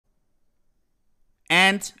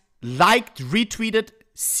and liked, retweeted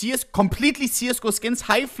completely CSGO skins,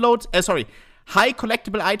 high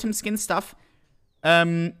collectible item skin stuff,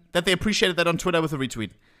 that they appreciated that on Twitter with a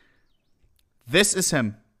retweet. This is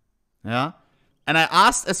him. Yeah. And I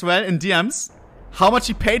asked as well in DMs how much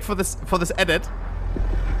he paid for this edit.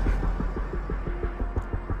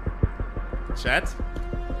 Chat.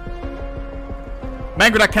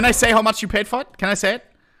 Mangoda, can I say how much you paid for it? Can I say it?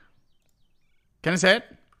 Can I say it?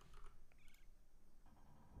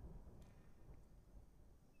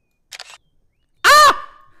 Ah!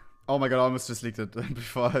 Oh my god, I almost just leaked it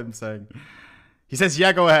before I'm saying. He says,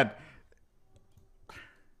 yeah, go ahead.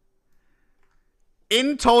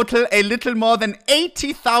 In total, a little more than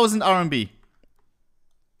 80,000 RMB.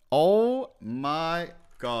 Oh my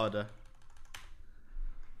god.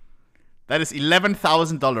 That is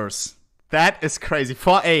 $11,000. That is crazy.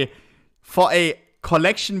 For a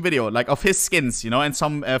collection video, like of his skins, you know, and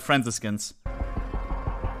some friends' skins.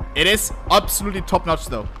 It is absolutely top-notch,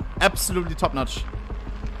 though. Absolutely top-notch.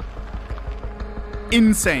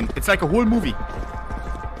 Insane. It's like a whole movie.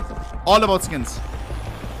 All about skins.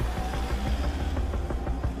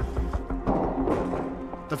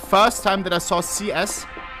 The first time that I saw CS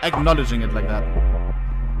acknowledging it like that.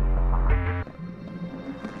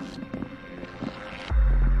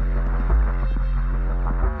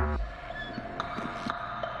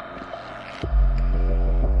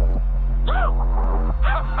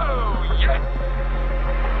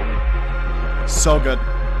 So good.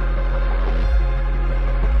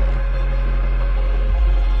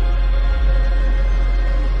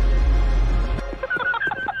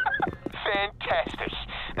 Fantastic.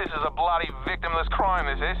 This is a bloody victimless crime,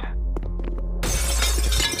 this is.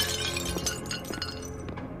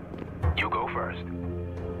 You go first.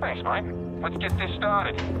 Thanks, mate. Let's get this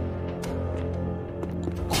started.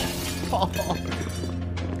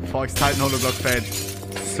 Fox Titan holoblock fade.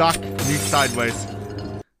 Suck me sideways.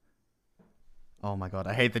 Oh my god,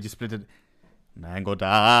 I hate that you split it. Mango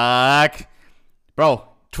Duck. Bro,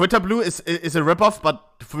 Twitter Blue is a ripoff, but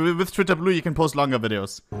with Twitter Blue you can post longer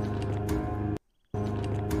videos.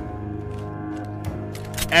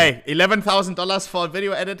 Hey, $11,000 for a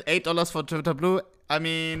video edit, $8 for Twitter Blue. I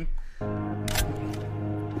mean...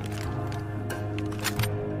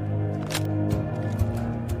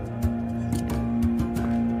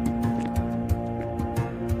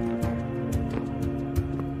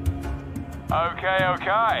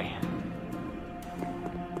 Okay.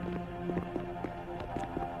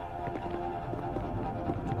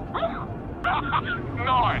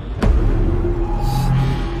 Nice.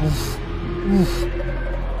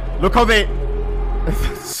 Look how they...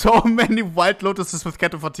 so many Wild Lotuses with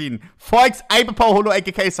Keto 14. 4x Eibepower Holo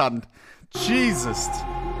AKK Sand. Jesus.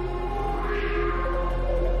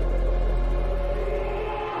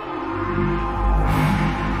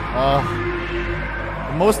 Oh.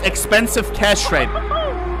 The most expensive cash rate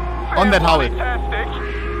on that Howie. Fantastic.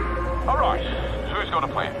 Alright, who's got a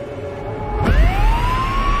plan?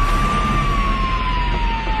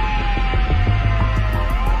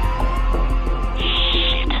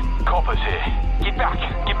 Shit. Coppers here. Get back.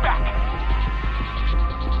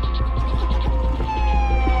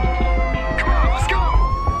 Come on, let's go.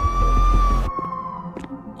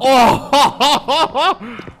 Oh!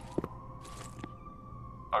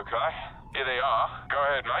 Okay, here they are. Go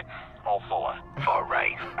ahead, mate. I'll follow. All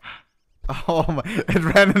right. Oh my, it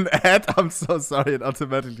ran an ad. I'm so sorry, it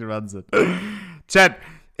automatically runs it. Chat,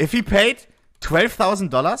 if he paid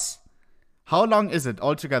 $12,000, how long is it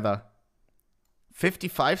altogether?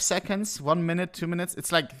 55 seconds, 1 minute, 2 minutes.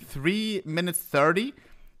 It's like 3 minutes 30,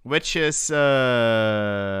 which is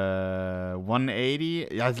 180.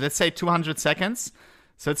 Yeah, let's say 200 seconds.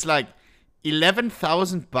 So it's like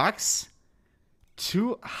 $11,000,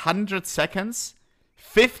 200 seconds,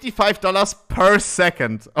 $55 per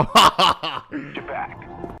second. Get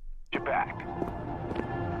back.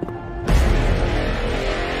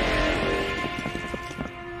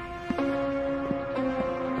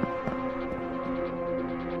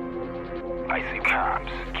 I see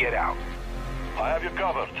cops. Get out. I have you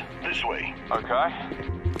covered. This way. Okay.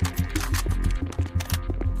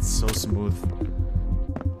 So smooth.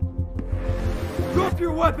 Drop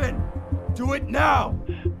your weapon! Do it now!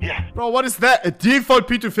 Yeah. Bro, what is that? A default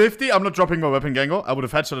P250? I'm not dropping my weapon, Gango. I would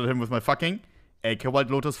have headshotted him with my fucking AK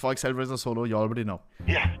Wild Lotus 4x Hellraiser solo. You already know.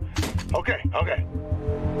 Yeah. Okay.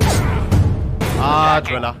 Ah,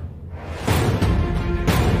 driller.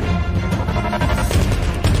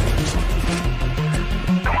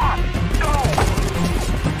 Come on, go!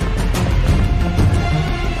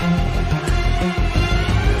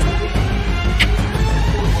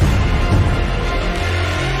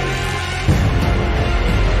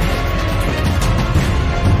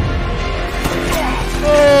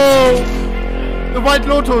 White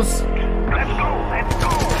Lotus. Let's go. Let's go.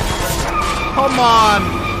 Come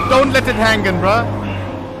on. Don't let it hang in, bruh.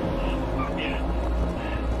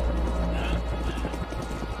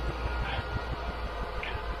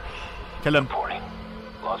 Kill him. Reporting.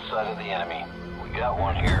 Lost sight of the enemy. We got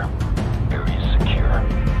one here. Area secure.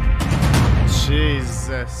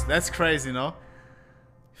 Jesus, that's crazy, no?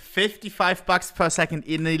 55 bucks per second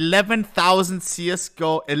in 11,000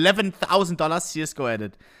 CSGO, $11,000 CSGO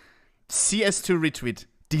edit. CS2 retweet.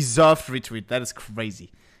 Deserved retweet. That is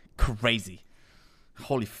crazy. Crazy.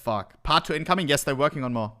 Holy fuck. Part 2 incoming? Yes, they're working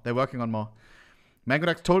on more. They're working on more.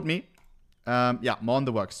 Mangoduck told me. Yeah, more on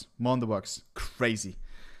the works. More on the works. Crazy.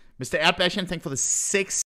 Mr. Erdbärchen, thank you for the 6